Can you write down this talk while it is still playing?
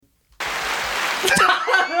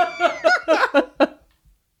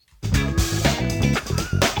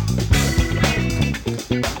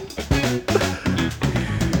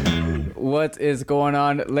What is going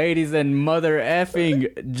on, ladies and mother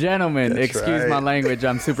effing gentlemen? That's Excuse right. my language.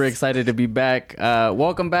 I'm super excited to be back.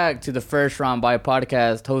 Welcome back to the First Round By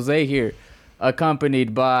podcast. Jose here,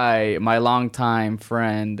 accompanied by my longtime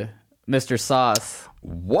friend, Mr. Sauce.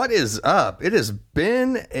 What is up? It has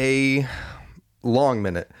been a long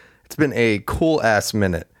minute. It's been a cool ass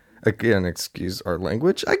minute. Again, excuse our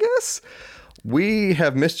language, I guess. We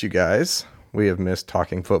have missed you guys. We have missed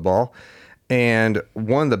talking football. And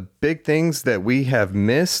one of the big things that we have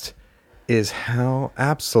missed is how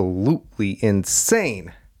absolutely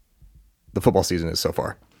insane the football season is so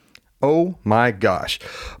far. Oh my gosh.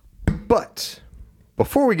 But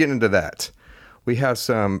before we get into that, we have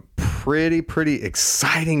some pretty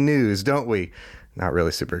exciting news, don't we? Not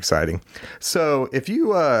really super exciting. So if you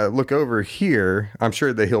look over here, I'm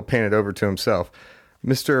sure that he'll pan it over to himself.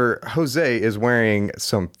 Mr. Jose is wearing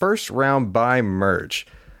some First Round By merch.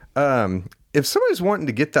 If somebody's wanting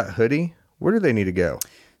to get that hoodie, where do they need to go?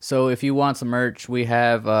 So if you want some merch, we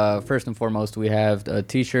have, first and foremost, we have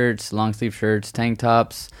t-shirts, long sleeve shirts, tank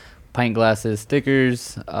tops, pint glasses,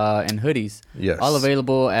 stickers, and hoodies. Yes. All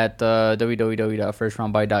available at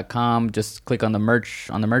www.firstroundby.com. Just click on the merch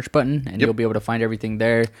button, and you'll be able to find everything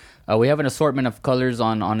there. We have an assortment of colors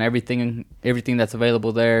on everything that's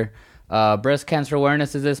available there. Breast cancer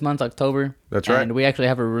awareness is this month, October. That's right. And we actually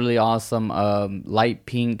have a really awesome light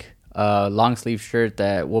pink long sleeve shirt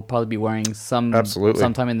that we'll probably be wearing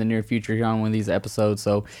sometime in the near future here on one of these episodes.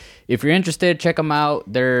 So if you're interested, check them out.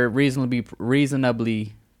 They're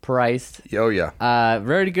reasonably priced. Oh yeah.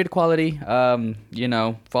 Very good quality.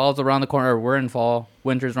 Fall's around the corner. We're in fall.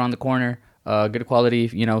 Winter's around the corner. Good quality.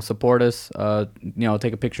 Support us.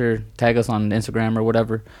 Take a picture, tag us on Instagram or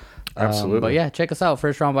whatever. Absolutely. But yeah, check us out,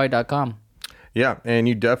 firstroundby.com. Yeah, and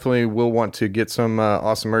you definitely will want to get some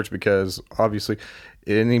awesome merch because obviously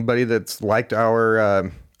anybody that's liked our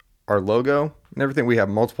logo and everything, we have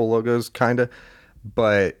multiple logos kind of,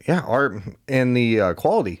 but yeah, the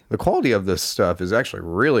quality of this stuff is actually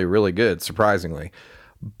really good, surprisingly.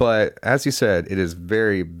 But as you said, it is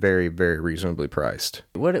very reasonably priced.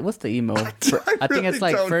 What's the email? I think it's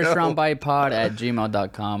like don't know.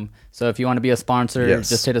 firstroundbypod@gmail.com. So if you want to be a sponsor, Yes.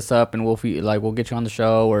 just hit us up and we'll get you on the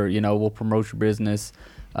show, or we'll promote your business.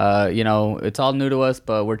 It's all new to us,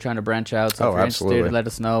 but we're trying to branch out. So if you're absolutely. interested, let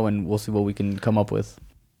us know and we'll see what we can come up with.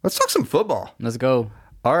 Let's talk some football. Let's go.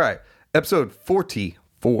 All right, episode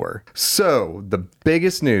 44. So the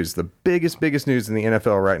biggest news, the biggest news in the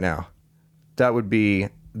NFL right now, that would be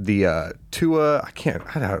the Tua. I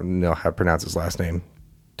don't know how to pronounce his last name.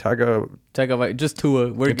 Just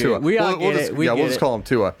Tua. We're Tua. good. We'll We'll just call him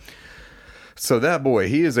Tua. So that boy,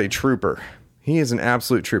 he is a trooper. He is an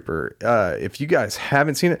absolute trooper. If you guys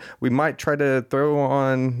haven't seen it, we might try to throw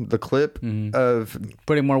on the clip of.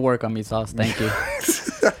 Putting more work on me, Sauce. Thank you.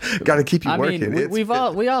 Got to keep you working. I mean,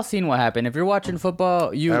 we all seen what happened. If you're watching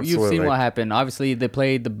football, you've seen what happened. Obviously, they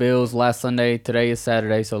played the Bills last Sunday. Today is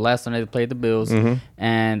Saturday, so last Sunday they played the Bills,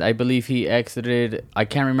 and I believe he exited. I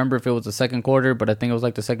can't remember if it was the second quarter, but I think it was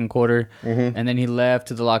like the second quarter, and then he left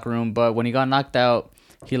to the locker room. But when he got knocked out,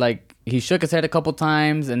 he shook his head a couple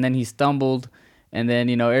times, and then he stumbled. And then,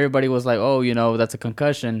 everybody was like, oh, that's a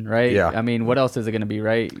concussion, right? Yeah. I mean, what else is it going to be,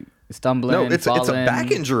 right? Stumbling, No, it's a falling,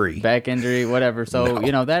 back injury. Back injury, whatever. So,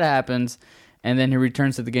 that happens. And then he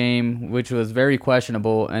returns to the game, which was very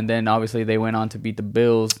questionable. And then, obviously, they went on to beat the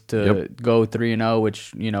Bills to go 3-0,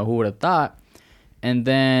 which, who would have thought? And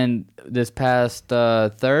then this past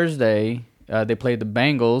Thursday, they played the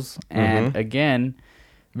Bengals. And, again,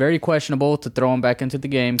 very questionable to throw him back into the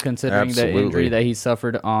game, considering the injury that he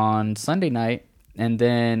suffered on Sunday night. And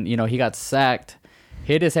then, he got sacked,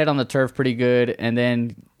 hit his head on the turf pretty good. And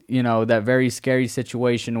then, that very scary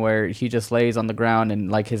situation where he just lays on the ground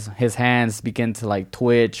and like his hands begin to like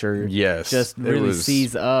twitch or just really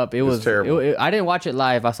seize up. It was terrible. I didn't watch it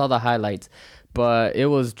live. I saw the highlights, but it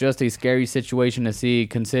was just a scary situation to see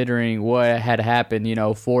considering what had happened,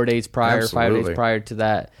 4 days prior, 5 days prior to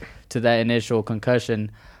that initial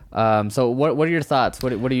concussion. So what are your thoughts?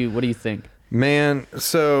 What do you think? Man,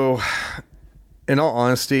 so in all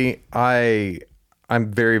honesty,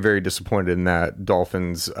 I'm very disappointed in that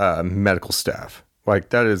Dolphins medical staff. Like,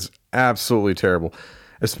 that is absolutely terrible,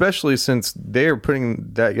 especially since they are putting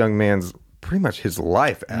that young man's pretty much his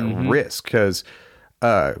life at risk because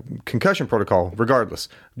concussion protocol, regardless,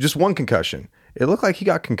 just one concussion. It looked like he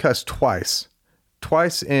got concussed twice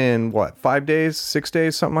in 5 days, 6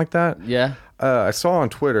 days, something like that. Yeah. I saw on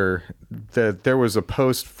Twitter that there was a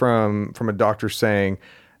post from a doctor saying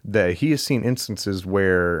that he has seen instances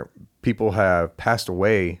where people have passed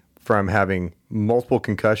away from having multiple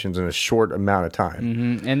concussions in a short amount of time.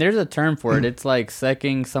 Mm-hmm. And there's a term for it. It's like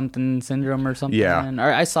second something syndrome or something. Yeah.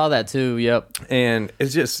 Or I saw that too. Yep. And it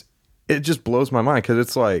just blows my mind because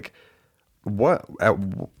it's like, what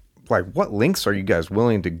lengths are you guys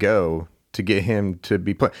willing to go to get him to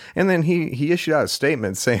be put? And then he issued out a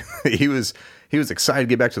statement saying that he was excited to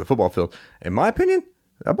get back to the football field. In my opinion,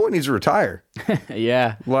 that boy needs to retire.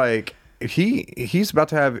 Yeah. Like he's about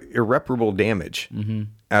to have irreparable damage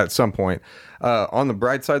at some point. On the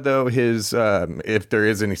bright side, though, his if there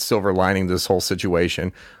is any silver lining to this whole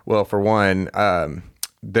situation, well, for one,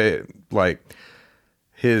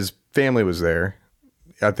 his family was there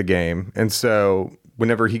at the game, and so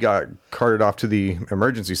whenever he got carted off to the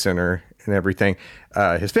emergency center and everything,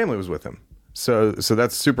 his family was with him. So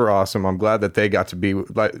that's super awesome. I'm glad that he got to be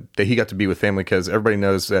with family, because everybody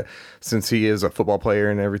knows that since he is a football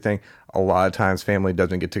player and everything, a lot of times family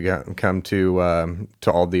doesn't get to come to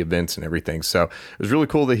all the events and everything. So it was really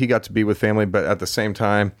cool that he got to be with family, but at the same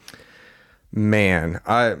time, man,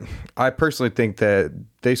 I personally think that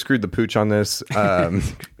they screwed the pooch on this.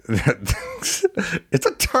 It's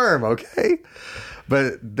a term, okay?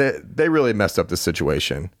 But they really messed up the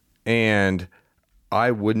situation, and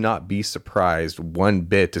I would not be surprised one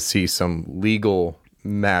bit to see some legal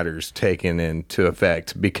matters taken into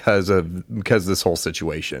effect because of this whole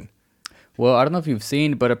situation. Well, I don't know if you've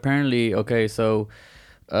seen, but apparently, so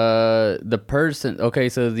the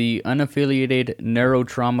unaffiliated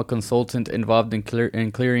neurotrauma consultant involved in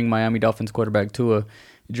clearing Miami Dolphins quarterback Tua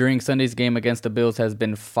during Sunday's game against the Bills has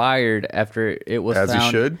been fired after it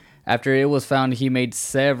was found he made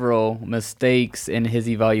several mistakes in his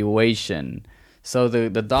evaluation. So the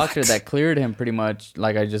doctor that cleared him, pretty much,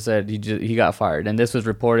 like I just said, he got fired, and this was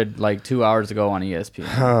reported like 2 hours ago on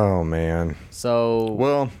ESPN. Oh man!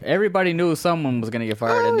 So everybody knew someone was going to get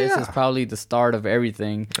fired, and this is probably the start of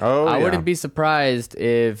everything. I wouldn't be surprised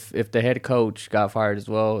if the head coach got fired as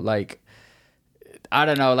well. Like, I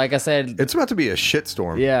don't know. Like I said, it's about to be a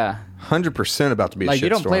shitstorm. Yeah, 100% about to be a shitstorm. Like, you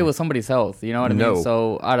don't play with somebody's health. You know what I mean?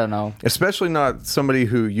 So I don't know. Especially not somebody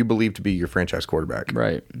who you believe to be your franchise quarterback.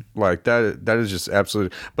 Right. Like that is just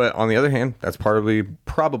absolute. But on the other hand, that's probably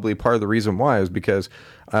part of the reason why is because,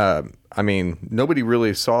 nobody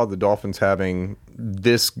really saw the Dolphins having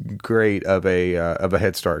this great of a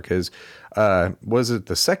head start. Because was it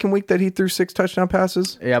the second week that he threw 6 touchdown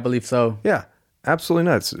passes? Yeah, I believe so. Yeah. Absolutely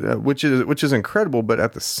nuts, which is incredible, but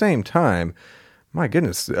at the same time, my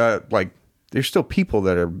goodness, there's still people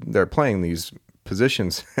that are playing these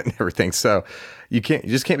positions and everything. So you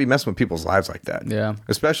just can't be messing with people's lives like that. Yeah,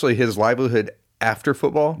 especially his livelihood after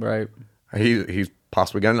football. Right. He's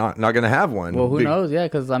possibly not going to have one. Well, who knows? Yeah,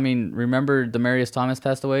 because remember Demaryius Thomas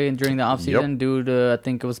passed away during the offseason due to, I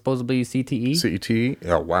think it was supposedly CTE. CTE?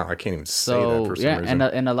 Oh wow, I can't even say that for some reason.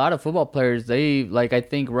 And a lot of football players, they I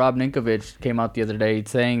think Rob Ninkovich came out the other day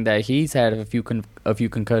saying that he's had a few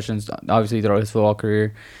concussions, obviously throughout his football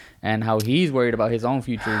career, and how he's worried about his own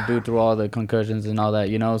future due to all the concussions and all that.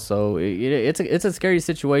 So it's a scary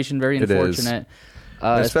situation, very unfortunate.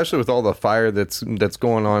 Especially with all the fire that's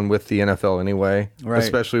going on with the NFL anyway, right.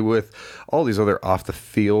 Especially with all these other off the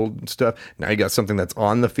field stuff. Now you got something that's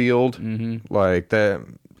on the field, like that.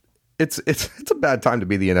 It's a bad time to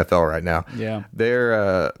be the NFL right now. Yeah,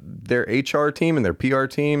 their HR team and their PR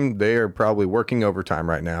team, they are probably working overtime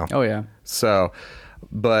right now. Oh yeah. So,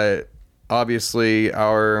 but obviously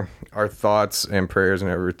our thoughts and prayers and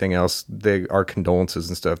everything else, our condolences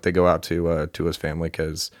and stuff, they go out to his family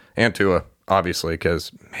and to obviously,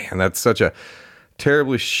 because man, that's such a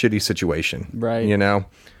terribly shitty situation, right?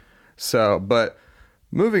 So, but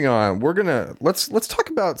moving on, let's talk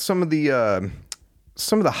about some of the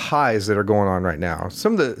highs that are going on right now.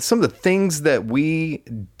 Some of the things that we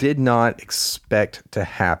did not expect to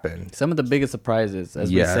happen. Some of the biggest surprises,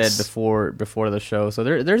 as we said before the show. So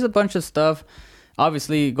there's a bunch of stuff.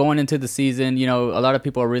 Obviously, going into the season, a lot of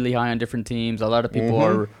people are really high on different teams. A lot of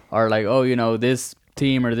people are like, oh, this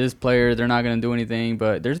team or this player, they're not going to do anything,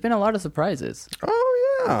 but there's been a lot of surprises.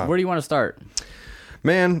 Oh yeah. Where do you want to start?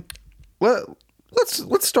 Man,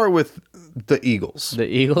 let's start with the Eagles. The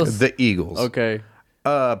Eagles? Okay.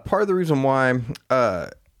 Part of the reason why,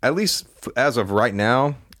 at least as of right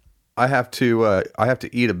now, I have to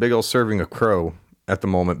eat a big old serving of crow at the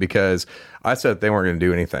moment, because I said they weren't going to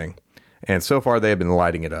do anything, and so far they have been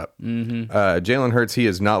lighting it up. Jalen Hurts, he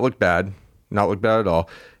has not looked bad at all.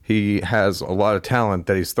 He has a lot of talent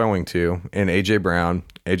that he's throwing to, and AJ Brown.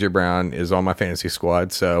 AJ Brown is on my fantasy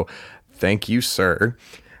squad, so thank you, sir.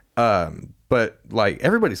 But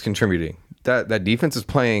everybody's contributing. That defense is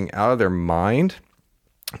playing out of their mind,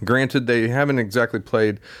 Granted, they haven't exactly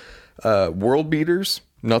played world beaters,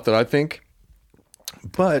 not that I think,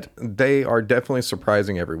 but they are definitely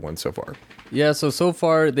surprising everyone so far. Yeah, so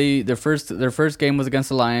far their first game was against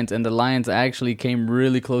the Lions, and the Lions actually came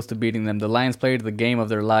really close to beating them. The Lions played the game of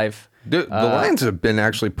their life. The Lions have been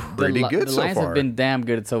actually pretty good so far. The Lions have been damn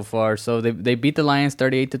good so far. So they beat the Lions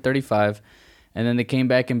 38-35, and then they came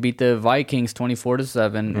back and beat the Vikings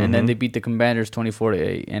 24-7, and then they beat the Commanders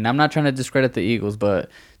 24-8. And I'm not trying to discredit the Eagles, but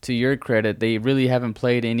to your credit, they really haven't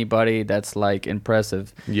played anybody that's like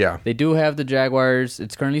impressive. Yeah, they do have the Jaguars.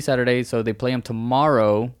 It's currently Saturday, so they play them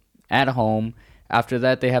tomorrow at home. After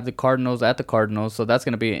that, they have the Cardinals at the Cardinals, so that's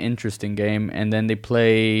going to be an interesting game. And then they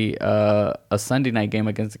play a Sunday night game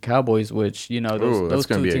against the Cowboys, which, you know, those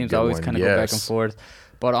two teams always kind of go back and forth.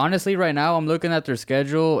 But honestly, right now, I'm looking at their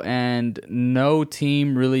schedule, and no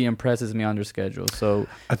team really impresses me on their schedule. So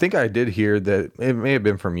I think I did hear that it may have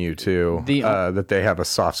been from you, too, that they have a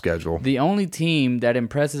soft schedule. The only team that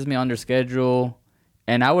impresses me on their schedule,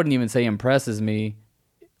 and I wouldn't even say impresses me,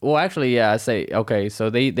 well, actually, yeah, I say, okay, so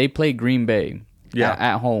they play Green Bay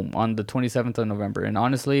at home on the 27th of November. And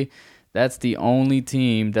honestly, that's the only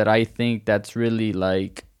team that I think that's really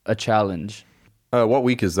like a challenge. What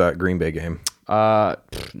week is that Green Bay game?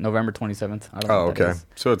 November 27th. I don't know what that is.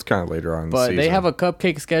 So it's kind of later on in the But season. they have a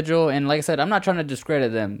cupcake schedule, and like I said, I'm not trying to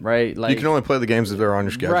discredit them, right? Like, you can only play the games if they're on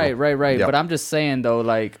your schedule. Right. Yep. But I'm just saying, though,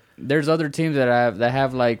 like, there's other teams that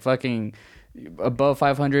have like fucking above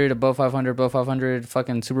 500,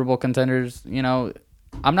 fucking Super Bowl contenders. You know,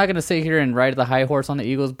 I'm not gonna sit here and ride the high horse on the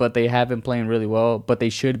Eagles, but they have been playing really well. But they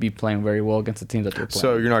should be playing very well against the teams that they're playing.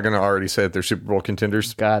 So you're not gonna already say that they're Super Bowl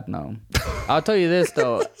contenders? God, no. I'll tell you this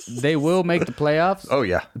though, they will make the playoffs. Oh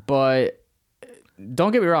yeah, but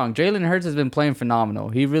don't get me wrong, Jalen Hurts has been playing phenomenal.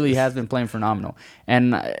 He really has been playing phenomenal.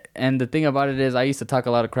 And the thing about it is, I used to talk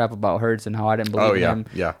a lot of crap about Hurts and how I didn't believe in him.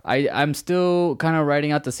 Yeah. I'm still kind of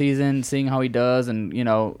writing out the season, seeing how he does, and you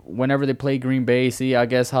know, whenever they play Green Bay, see I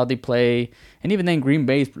guess how they play. And even then, Green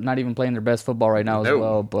Bay's not even playing their best football right now as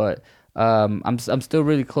well. But I'm still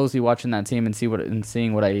really closely watching that team and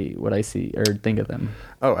seeing what I see or think of them.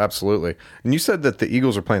 Oh, absolutely. And you said that the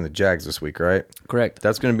Eagles are playing the Jags this week, right? Correct.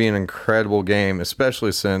 That's going to be an incredible game,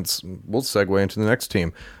 especially since we'll segue into the next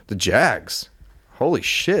team, the Jags. Holy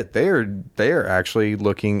shit, they are actually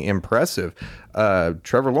looking impressive.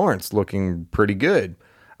 Trevor Lawrence looking pretty good.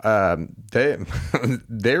 They're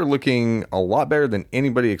looking a lot better than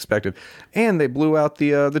anybody expected, and they blew out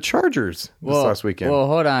the Chargers this last weekend. Well,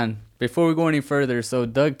 hold on. Before we go any further, so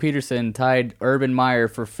Doug Peterson tied Urban Meyer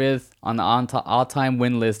for 5th on the all-time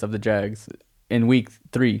win list of the Jags in week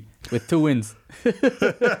 3 with 2 wins.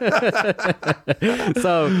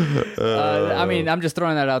 I mean, I'm just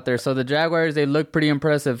throwing that out there. So the Jaguars, they look pretty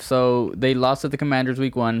impressive. So they lost to the Commanders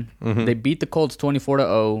week 1. Mm-hmm. They beat the Colts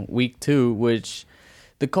 24-0 week 2, which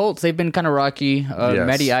the Colts, they've been kind of rocky. Yes.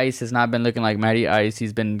 Matty Ice has not been looking like Matty Ice.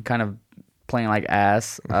 He's been kind of playing like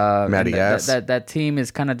ass. Matty ass. That team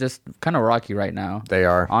is kind of rocky right now. They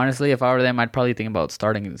are. Honestly, if I were them, I'd probably think about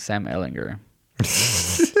starting Sam Ehlinger.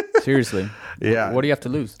 Seriously. Yeah. What do you have to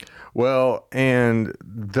lose? Well, and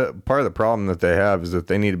the part of the problem that they have is that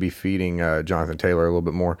they need to be feeding Jonathan Taylor a little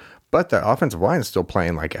bit more. But the offensive line is still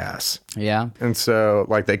playing like ass. Yeah. And so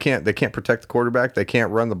like they can't protect the quarterback. They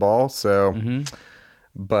can't run the ball. So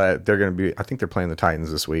but they're going to be, I think they're playing the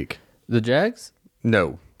Titans this week. The Jags?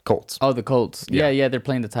 No, Colts. Oh, the Colts. Yeah, they're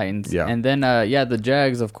playing the Titans. Yeah. And then the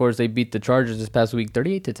Jags, of course, they beat the Chargers this past week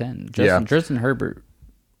 38-10. Justin Herbert.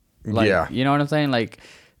 Like, you know what I'm saying? Like,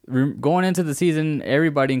 going into the season,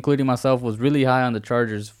 everybody, including myself, was really high on the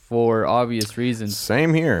Chargers for obvious reasons.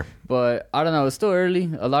 Same here. But I don't know. It's still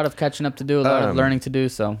early. A lot of catching up to do. A lot of learning to do.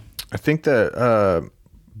 So I think that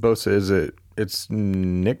Bosa, it's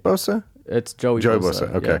Nick Bosa? It's Joey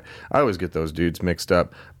Bosa. Okay. Yeah. I always get those dudes mixed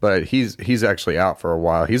up. But he's actually out for a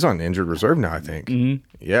while. He's on injured reserve now, I think. Mm-hmm.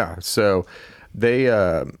 Yeah. So they...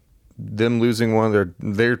 them losing one of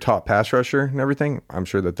their top pass rusher and everything, I'm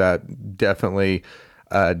sure that definitely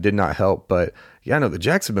did not help. But yeah, no, the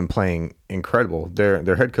Jacks have been playing incredible.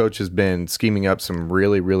 Their head coach has been scheming up some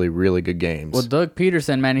really, really, really good games. Well, Doug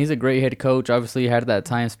Peterson, man, he's a great head coach. Obviously, he had that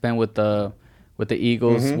time spent with the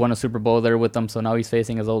Eagles, won a Super Bowl there with them. So now he's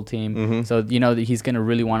facing his old team. Mm-hmm. So you know that he's going to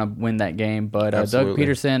really want to win that game. But Doug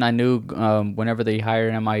Peterson, I knew whenever they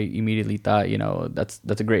hired him, I immediately thought, you know, that's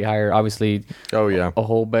a great hire. Obviously, a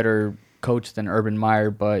whole better coach than Urban Meyer.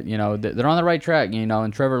 But you know they're on the right track. You know,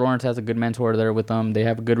 and Trevor Lawrence has a good mentor there with them. They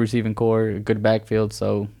have a good receiving core, a good backfield.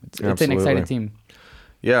 So it's an exciting team.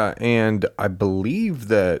 Yeah, and I believe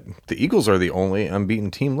that the Eagles are the only unbeaten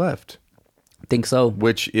team left. I think so.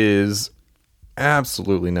 Which is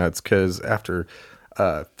absolutely nuts, because after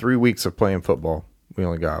 3 weeks of playing football, we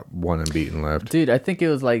only got one unbeaten left. Dude, I think it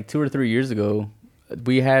was like 2 or 3 years ago.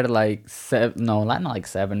 We had like seven, no, not like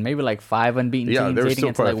seven, maybe like 5 unbeaten teams dating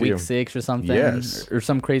into like week 6 or something. Yes. Or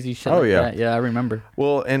some crazy shit. Oh, yeah. That. Yeah, I remember.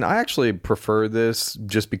 Well, and I actually prefer this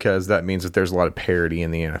just because that means that there's a lot of parity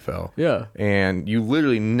in the NFL. Yeah. And you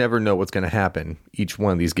literally never know what's going to happen each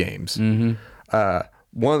one of these games. Mm-hmm.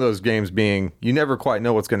 One of those games being you never quite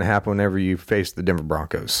know what's going to happen whenever you face the Denver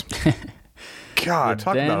Broncos. God,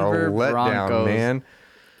 talk about a letdown, man.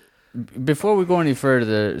 Before we go any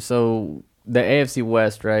further, so the AFC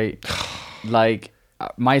West, right? Like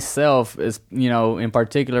myself is, in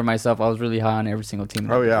particular myself, I was really high on every single team.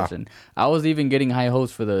 Oh yeah. Position. I was even getting high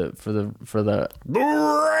hopes for the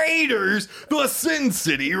Raiders, the Sin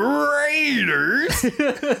City Raiders.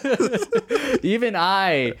 Even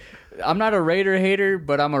I'm not a Raider hater,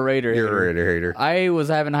 but I'm a Raider hater. You're a Raider hater. I was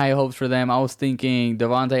having high hopes for them. I was thinking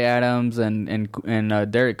Devontae Adams and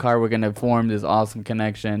Derek Carr were going to form this awesome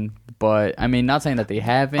connection. But, I mean, not saying that they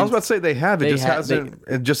haven't. I was about to say they have. It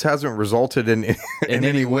just hasn't resulted in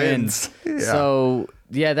any wins. Yeah. So,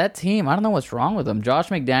 yeah, that team, I don't know what's wrong with them. Josh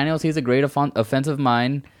McDaniels, he's a great offensive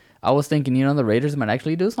mind. I was thinking, the Raiders might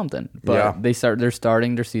actually do something. But they're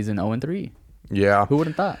starting their season 0-3. Yeah. Who would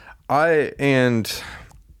have thought?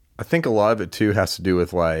 I think a lot of it too has to do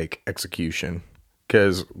with like execution,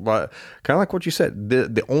 because kind of like what you said,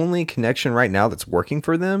 the only connection right now that's working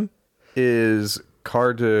for them is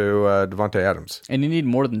Carr to Devontae Adams, and you need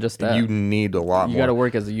more than just that. You need a lot more. You got to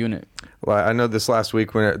work as a unit. Well, I know this last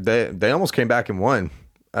week when they almost came back and won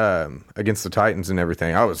against the Titans and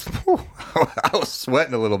everything. I was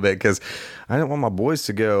sweating a little bit because I didn't want my boys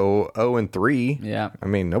to go 0-3. Yeah, I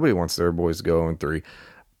mean nobody wants their boys to go 0-3,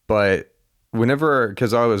 but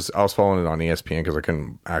because I was following it on ESPN because I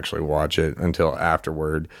couldn't actually watch it until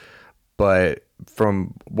afterward, but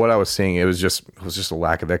from what I was seeing, it was just a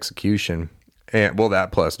lack of execution, and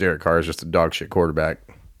that plus Derek Carr is just a dog shit quarterback.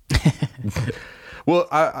 Well,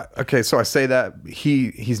 so I say that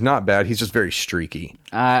he's not bad. He's just very streaky.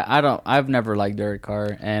 I've never liked Derek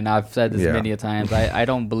Carr, and I've said this many a times. I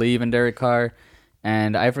don't believe in Derek Carr.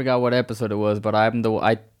 And I forgot what episode it was, but I'm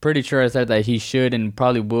pretty sure I said that he should and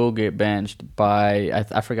probably will get benched by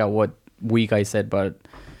I forgot what week I said, but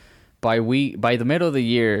by the middle of the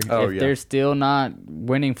year, if they're still not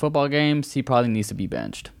winning football games, he probably needs to be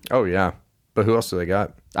benched. Oh yeah, but who else do they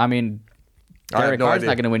got? I mean, Derek Carr's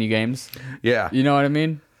not going to win you games. Yeah, you know what I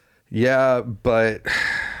mean? Yeah, but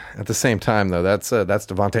at the same time though, that's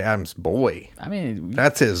Devontae Adams' boy. I mean,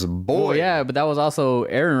 that's his boy. Well, yeah, but that was also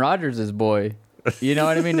Aaron Rodgers' boy. You know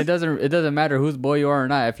what I mean? It doesn't matter whose boy you are or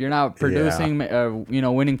not. If you're not producing,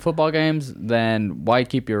 winning football games, then why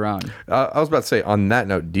keep you around? I was about to say, on that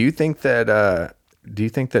note, do you think that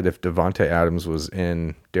if Devontae Adams was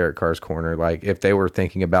in Derek Carr's corner, like if they were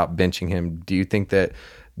thinking about benching him, do you think that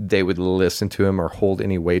they would listen to him or hold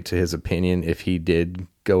any weight to his opinion if he did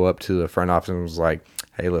go up to the front office and was like,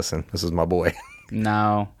 "Hey, listen, this is my boy"?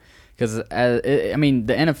 No. Because, the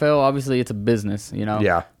NFL, obviously, it's a business,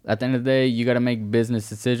 Yeah. At the end of the day, you got to make business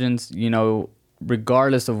decisions,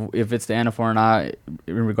 regardless of if it's the NFL or not,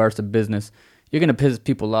 in regards to business. You're going to piss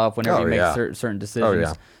people off whenever you make certain decisions. Oh,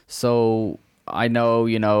 yeah. So, I know,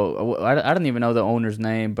 I don't even know the owner's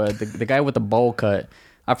name, but the guy with the bowl cut,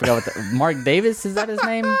 I forgot Mark Davis, is that his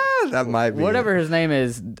name? That might be. Whatever his name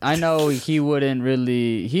is, I know he wouldn't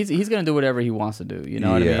really. He's going to do whatever he wants to do. You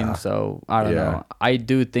know what I mean? So I don't know. I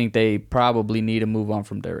do think they probably need to move on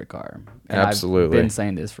from Derek Carr. And absolutely, I've been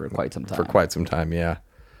saying this for quite some time. Yeah.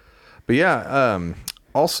 But yeah.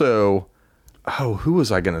 Also, who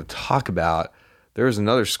was I going to talk about? There was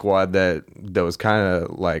another squad that was kind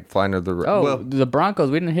of like flying under the. The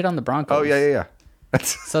Broncos. We didn't hit on the Broncos. Oh yeah.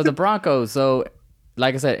 So the Broncos. So,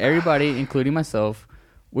 like I said, everybody, including myself,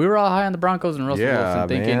 we were all high on the Broncos and Russell Wilson,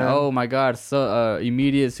 thinking, "Oh my God, so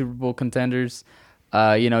immediate Super Bowl contenders."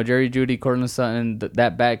 Jerry Jeudy, Courtland Sutton,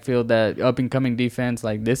 that backfield, that up and coming defense,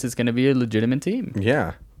 like this is going to be a legitimate team.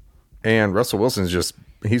 Yeah, and Russell Wilson's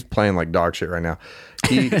he's playing like dog shit right now.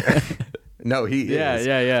 No, he is.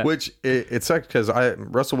 Yeah. Which it sucks because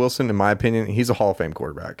Russell Wilson, in my opinion, he's a Hall of Fame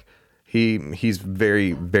quarterback. He's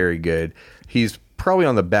very, very good. He's probably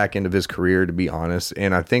on the back end of his career, to be honest,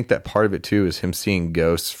 and I think that part of it too is him seeing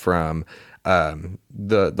ghosts from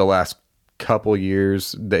the last couple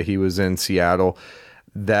years that he was in Seattle.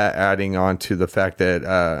 That adding on to the fact that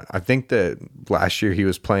I think that last year he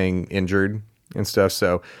was playing injured and stuff,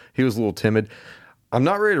 so he was a little timid. I'm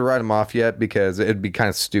not ready to write him off yet because it'd be kind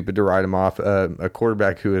of stupid to write him off. A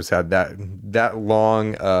quarterback who has had that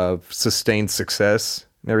long of sustained success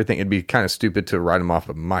and everything. It'd be kind of stupid to write him off,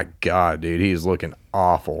 but my God, dude, he's looking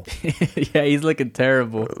awful. Yeah, he's looking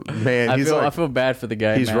terrible. Man, I feel bad for the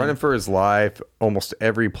guy. He's running for his life almost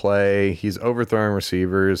every play. He's overthrowing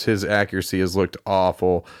receivers. His accuracy has looked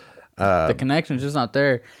awful. The connection's just not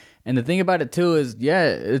there. And the thing about it too is, yeah,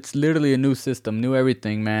 it's literally a new system, new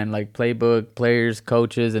everything, man. Like playbook, players,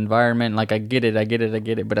 coaches, environment. Like I get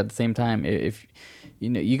it. But at the same time, if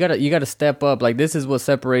you gotta step up. Like this is what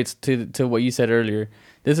separates to what you said earlier.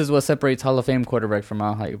 This is what separates Hall of Fame quarterbacks from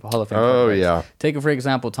Hall of Fame. Oh quarterbacks. yeah. Take it for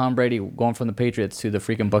example, Tom Brady going from the Patriots to the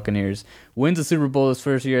freaking Buccaneers, wins the Super Bowl his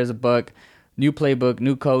first year as a Buck. New playbook,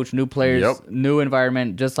 new coach, new players, new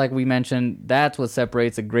environment. Just like we mentioned, that's what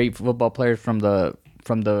separates a great football player from the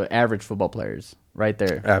average football players, right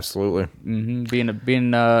there. Absolutely.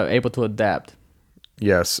 Being able to adapt.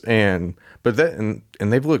 Yes, and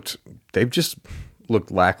they've just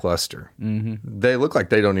looked lackluster. They look like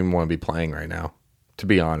they don't even want to be playing right now, to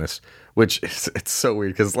be honest. Which it's so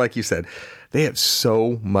weird because, like you said, they have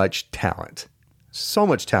so much talent,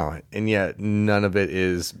 and yet none of it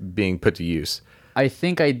is being put to use. I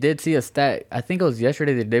think I did see a stat. I think it was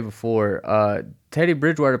yesterday, the day before. Teddy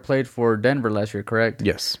Bridgewater played for Denver last year, correct?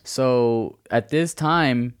 Yes. So at this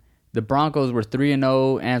time, the Broncos were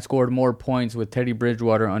 3-0 and scored more points with Teddy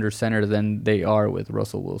Bridgewater under center than they are with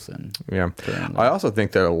Russell Wilson. Yeah. I also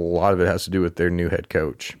think that a lot of it has to do with their new head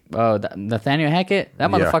coach. Nathaniel Hackett? That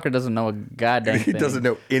motherfucker doesn't know a goddamn thing. He doesn't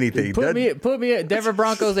know anything. Put me at Denver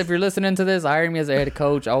Broncos. If you're listening to this, hire me as a head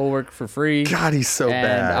coach. I will work for free. God, he's so and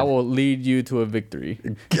bad. I will lead you to a victory.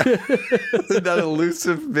 That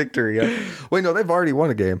elusive victory. Wait, no, they've already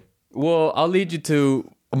won a game. Well, I'll lead you to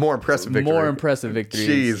a more impressive victory. More impressive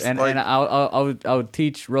victories. Jeez, and I'll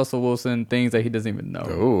teach Russell Wilson things that he doesn't even know.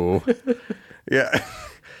 Oh, yeah.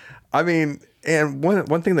 I mean, and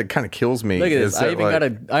one thing that kind of kills me. Look at is this.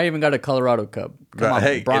 I even got a Colorado Cup. Come on,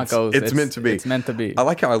 hey, Broncos. It's meant to be. It's meant to be. I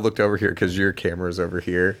like how I looked over here because your camera's over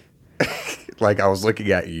here. Like I was looking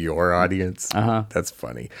at your audience. That's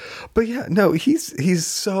funny. But yeah, no, he's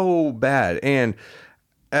so bad, and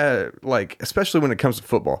like especially when it comes to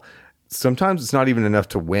football. Sometimes it's not even enough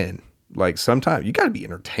to win. Like sometimes you got to be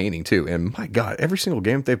entertaining too. And my God, every single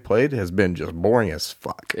game they've played has been just boring as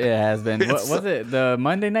fuck. It has been. What was it? The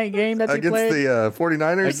Monday night game that they played against the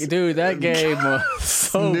 49ers? Dude, that game was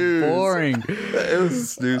so boring. It was a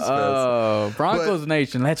snooze fest. Oh, Broncos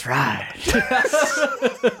Nation, let's ride.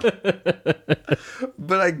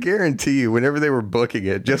 But I guarantee you, whenever they were booking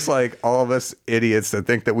it, just like all of us idiots that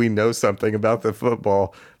think that we know something about the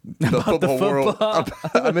football, world.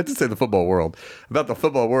 I meant to say the football world. About the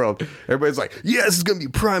football world. Everybody's like, yeah, this is going to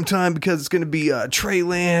be prime time because it's going to be Trey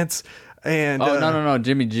Lance. And no,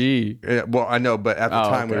 Jimmy G. Yeah, well, I know, but at the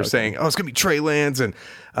time we were saying, it's going to be Trey Lance and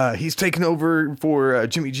he's taking over for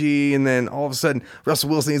Jimmy G. And then all of a sudden, Russell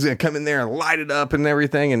Wilson is going to come in there and light it up and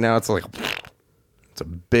everything. And now it's like... It's a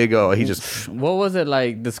big he just... What was it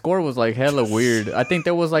like? The score was like hella weird. I think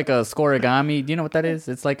there was like a scoregami. Do you know what that is?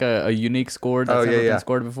 It's like a unique score that's never been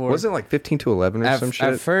scored before. Wasn't it like 15-11 or some shit?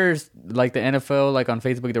 At first, like the NFL, like on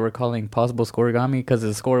Facebook, they were calling possible scoregami because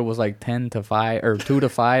the score was like 10-5 or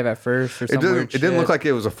 2-5 at first or something. It didn't look like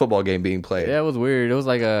it was a football game being played. Yeah, it was weird. It was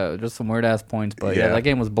like just some weird ass points. But yeah, that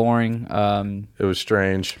game was boring. It was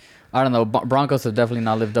strange. I don't know. Broncos have definitely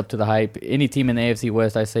not lived up to the hype. Any team in the AFC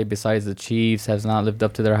West, I say, besides the Chiefs, has not lived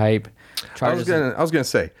up to their hype. I was gonna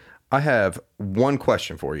say, I have one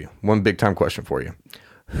question for you, one big time question for you.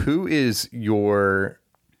 Who is your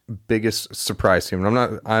biggest surprise team?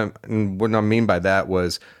 And what I mean by that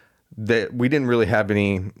was that we didn't really have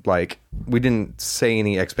any, like, we didn't say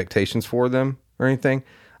any expectations for them or anything.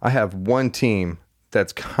 I have one team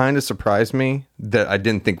that's kind of surprised me that I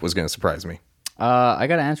didn't think was going to surprise me. I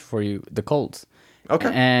got an answer for you. The Colts. Okay.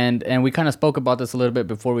 And we kind of spoke about this a little bit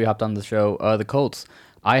before we hopped on the show. The Colts.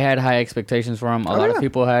 I had high expectations for them. A lot of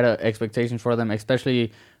people had expectations for them,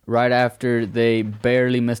 especially right after they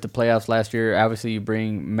barely missed the playoffs last year. Obviously, you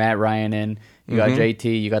bring Matt Ryan in. You got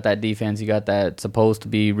JT. You got that defense. You got that supposed to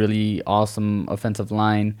be really awesome offensive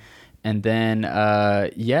line. And then,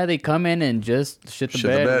 they come in and just shit the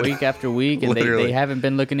bed week after week, and they haven't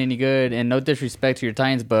been looking any good. And no disrespect to your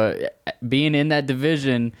Titans, but being in that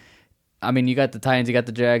division, I mean, you got the Titans, you got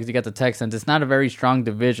the Jags, you got the Texans. It's not a very strong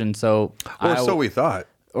division, so we thought.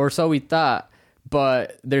 Or so we thought,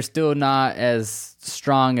 but they're still not as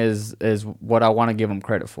strong as what I want to give them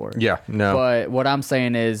credit for. Yeah, no. But what I'm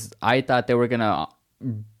saying is, I thought they were gonna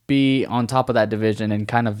be on top of that division and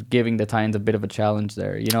kind of giving the Titans a bit of a challenge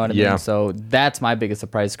there. You know what I mean? So that's my biggest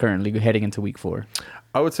surprise currently heading into week 4.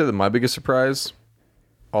 I would say that my biggest surprise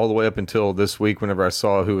all the way up until this week, whenever I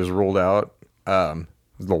saw who was ruled out,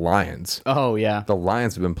 The Lions. Oh yeah. The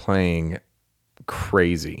Lions have been playing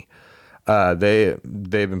crazy. They've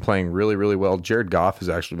been playing really, really well. Jared Goff has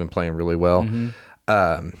actually been playing really well.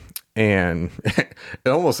 And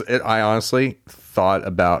I honestly thought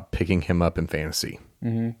about picking him up in fantasy.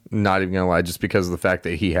 Not even gonna lie, just because of the fact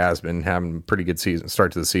that he has been having a pretty good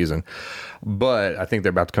start to the season. But I think they're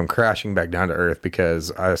about to come crashing back down to earth,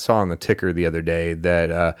 because I saw on the ticker the other day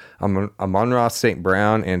that Amon-Ra St.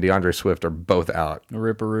 Brown and DeAndre Swift are both out.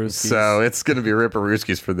 Ripperooskies. So it's gonna be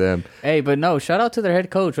Ripperooskies for them. Hey, but no, shout out to their head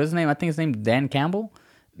coach. What's his name? I think his name Dan Campbell.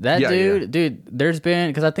 That dude, there's been,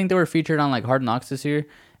 because I think they were featured on like Hard Knocks this year.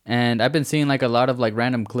 And I've been seeing like a lot of like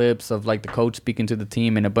random clips of like the coach speaking to the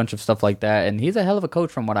team and a bunch of stuff like that. And he's a hell of a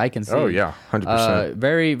coach from what I can see. Oh yeah, 100%.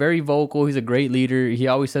 Very, very vocal. He's a great leader. He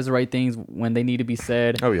always says the right things when they need to be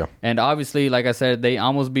said. Oh yeah. And obviously, like I said, they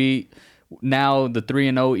almost beat now the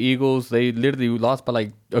 3-0 Eagles. They literally lost by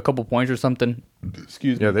like a couple points or something.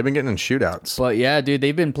 Excuse me. Yeah, they've been getting in shootouts. But yeah, dude,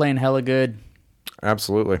 they've been playing hella good.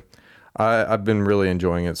 Absolutely. I've been really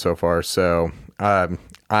enjoying it so far. So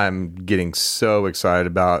I'm getting so excited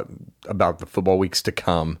about the football weeks to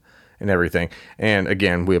come and everything. And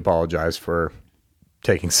again, we apologize for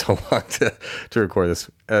taking so long to record this.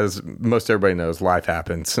 As most everybody knows, life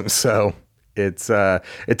happens. So it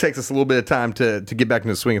takes us a little bit of time to get back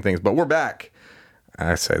into the swing of things. But we're back.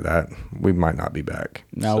 I say that. We might not be back.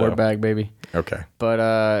 No, we're back, baby. Okay.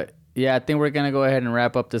 But yeah, I think we're going to go ahead and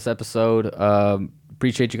wrap up this episode.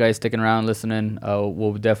 Appreciate you guys sticking around, listening.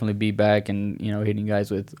 We'll definitely be back and, hitting you guys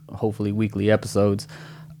with hopefully weekly episodes.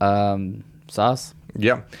 Sauce?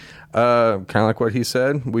 Yeah. Kind of like what he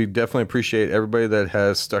said. We definitely appreciate everybody that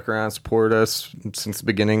has stuck around, supported us since the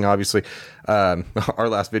beginning. Obviously, our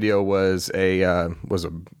last video was a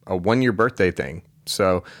 1 year birthday thing.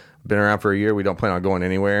 So been around for a year. We don't plan on going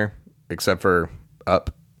anywhere except for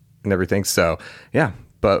up and everything. So yeah.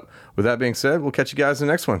 But with that being said, we'll catch you guys in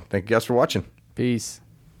the next one. Thank you guys for watching. Peace.